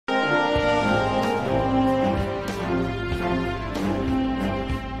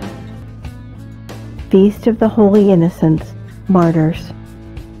Feast of the Holy Innocents, Martyrs.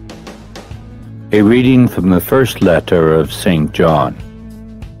 A reading from the first letter of St. John.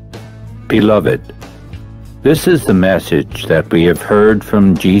 Beloved, this is the message that we have heard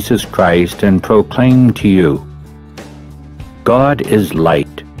from Jesus Christ and proclaim to you. God is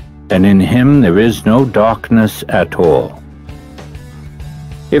light, and in him there is no darkness at all.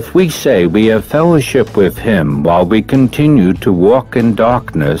 If we say we have fellowship with him while we continue to walk in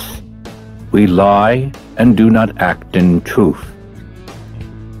darkness, we lie and do not act in truth.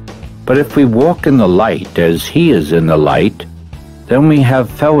 But if we walk in the light as he is in the light, then we have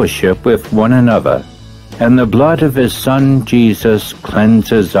fellowship with one another, and the blood of his Son Jesus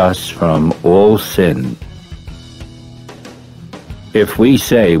cleanses us from all sin. If we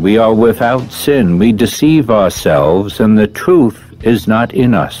say we are without sin, we deceive ourselves, and the truth is not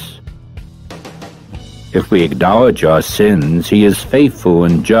in us. If we acknowledge our sins, he is faithful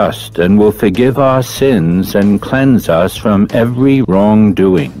and just, and will forgive our sins and cleanse us from every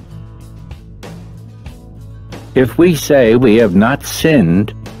wrongdoing. If we say we have not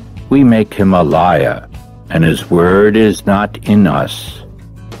sinned, we make him a liar, and his word is not in us.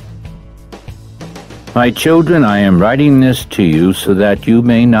 My children, I am writing this to you so that you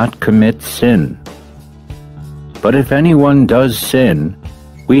may not commit sin. But if anyone does sin,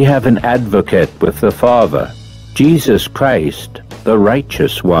 we have an advocate with the Father, Jesus Christ, the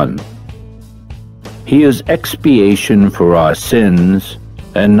righteous one. He is expiation for our sins,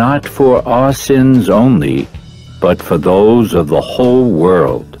 and not for our sins only, but for those of the whole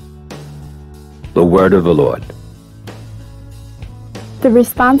world. The word of the Lord. The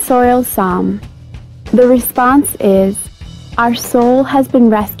responsorial psalm. The response is, "Our soul has been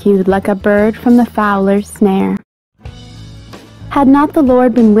rescued like a bird from the fowler's snare." Had not the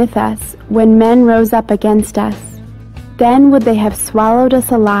Lord been with us when men rose up against us, then would they have swallowed us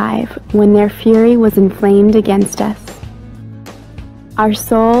alive when their fury was inflamed against us. Our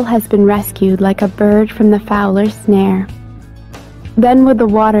soul has been rescued like a bird from the fowler's snare. Then would the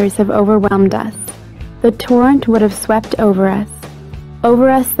waters have overwhelmed us. The torrent would have swept over us. Over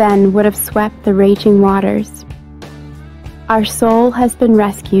us then would have swept the raging waters. Our soul has been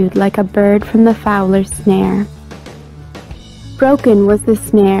rescued like a bird from the fowler's snare. Broken was the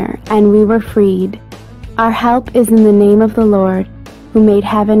snare, and we were freed. Our help is in the name of the Lord, who made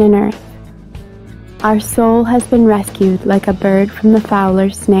heaven and earth. Our soul has been rescued like a bird from the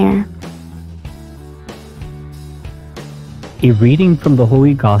fowler's snare. A reading from the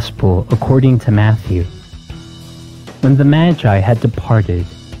Holy Gospel according to Matthew. When the Magi had departed,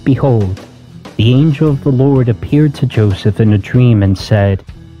 behold, the angel of the Lord appeared to Joseph in a dream and said,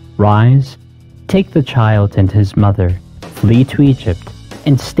 "Rise, take the child and his mother, flee to Egypt,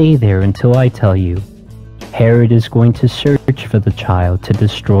 and stay there until I tell you. Herod is going to search for the child to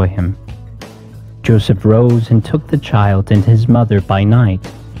destroy him." Joseph rose and took the child and his mother by night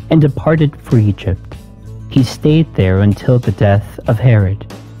and departed for Egypt. He stayed there until the death of Herod,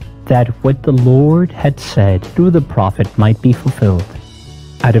 that what the Lord had said through the prophet might be fulfilled.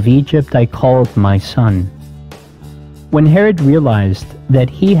 "Out of Egypt I called my son." When Herod realized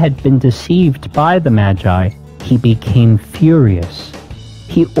that he had been deceived by the Magi, he became furious.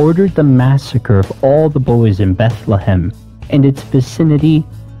 He ordered the massacre of all the boys in Bethlehem and its vicinity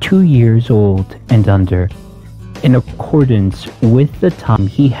 2 years old and under, in accordance with the time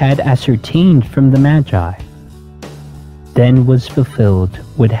he had ascertained from the Magi. Then was fulfilled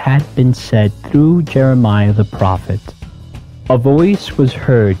what had been said through Jeremiah the prophet. A voice was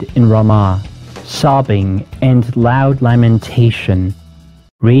heard in Ramah, sobbing and loud lamentation,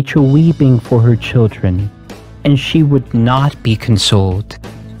 Rachel weeping for her children, and she would not be consoled,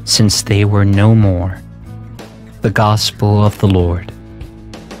 since they were no more. The Gospel of the Lord.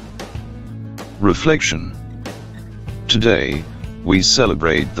 Reflection. Today, we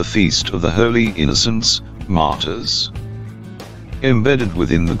celebrate the Feast of the Holy Innocents, Martyrs. Embedded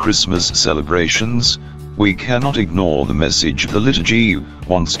within the Christmas celebrations, we cannot ignore the message the liturgy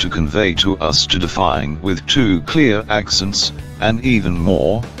wants to convey to us, to define with 2 clear accents, and even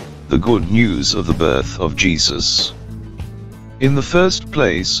more, the good news of the birth of Jesus. In the first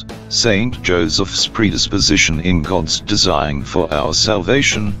place, Saint Joseph's predisposition in God's design for our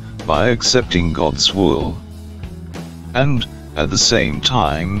salvation, by accepting God's will. And, at the same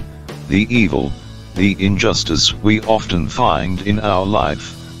time, the evil, the injustice we often find in our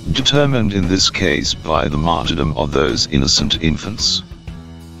life, determined in this case by the martyrdom of those innocent infants.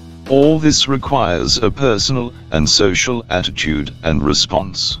 All this requires a personal and social attitude and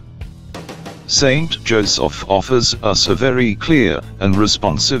response. Saint Joseph offers us a very clear and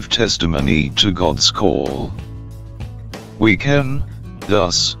responsive testimony to God's call. We can,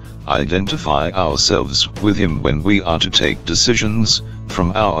 thus, identify ourselves with him when we are to take decisions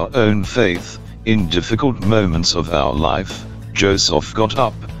from our own faith. In difficult moments of our life, Joseph got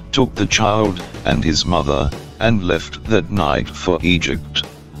up, took the child and his mother, and left that night for Egypt.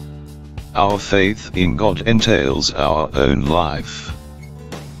 Our faith in God entails our own life.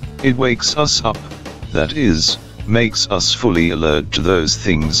 It wakes us up, that is, makes us fully alert to those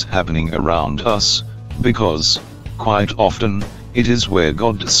things happening around us, because, quite often, it is where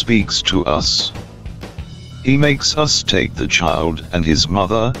God speaks to us. He makes us take the child and his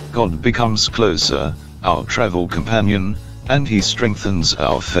mother. God becomes closer, our travel companion, and he strengthens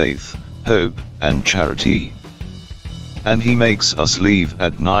our faith, hope, and charity. And he makes us leave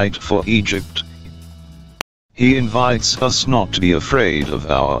at night for Egypt. He invites us not to be afraid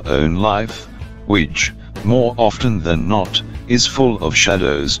of our own life, which, more often than not, is full of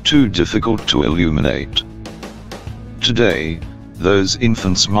shadows too difficult to illuminate. Today, those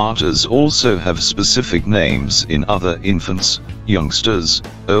infants martyrs also have specific names in other infants, youngsters,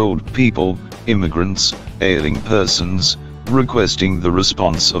 old people, immigrants, ailing persons, requesting the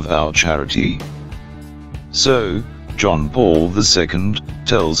response of our charity. So, John Paul II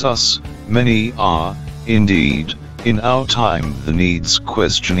tells us, many are, indeed, in our time the needs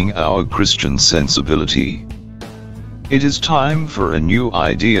questioning our Christian sensibility. It is time for a new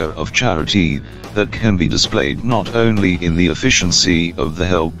idea of charity that can be displayed not only in the efficiency of the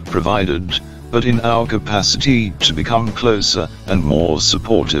help provided, but in our capacity to become closer and more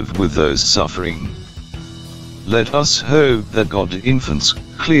supportive with those suffering. Let us hope that God's infant's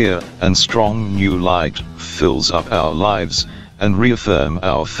clear and strong new light fills up our lives and reaffirm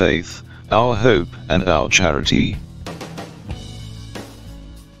our faith, our hope, and our charity.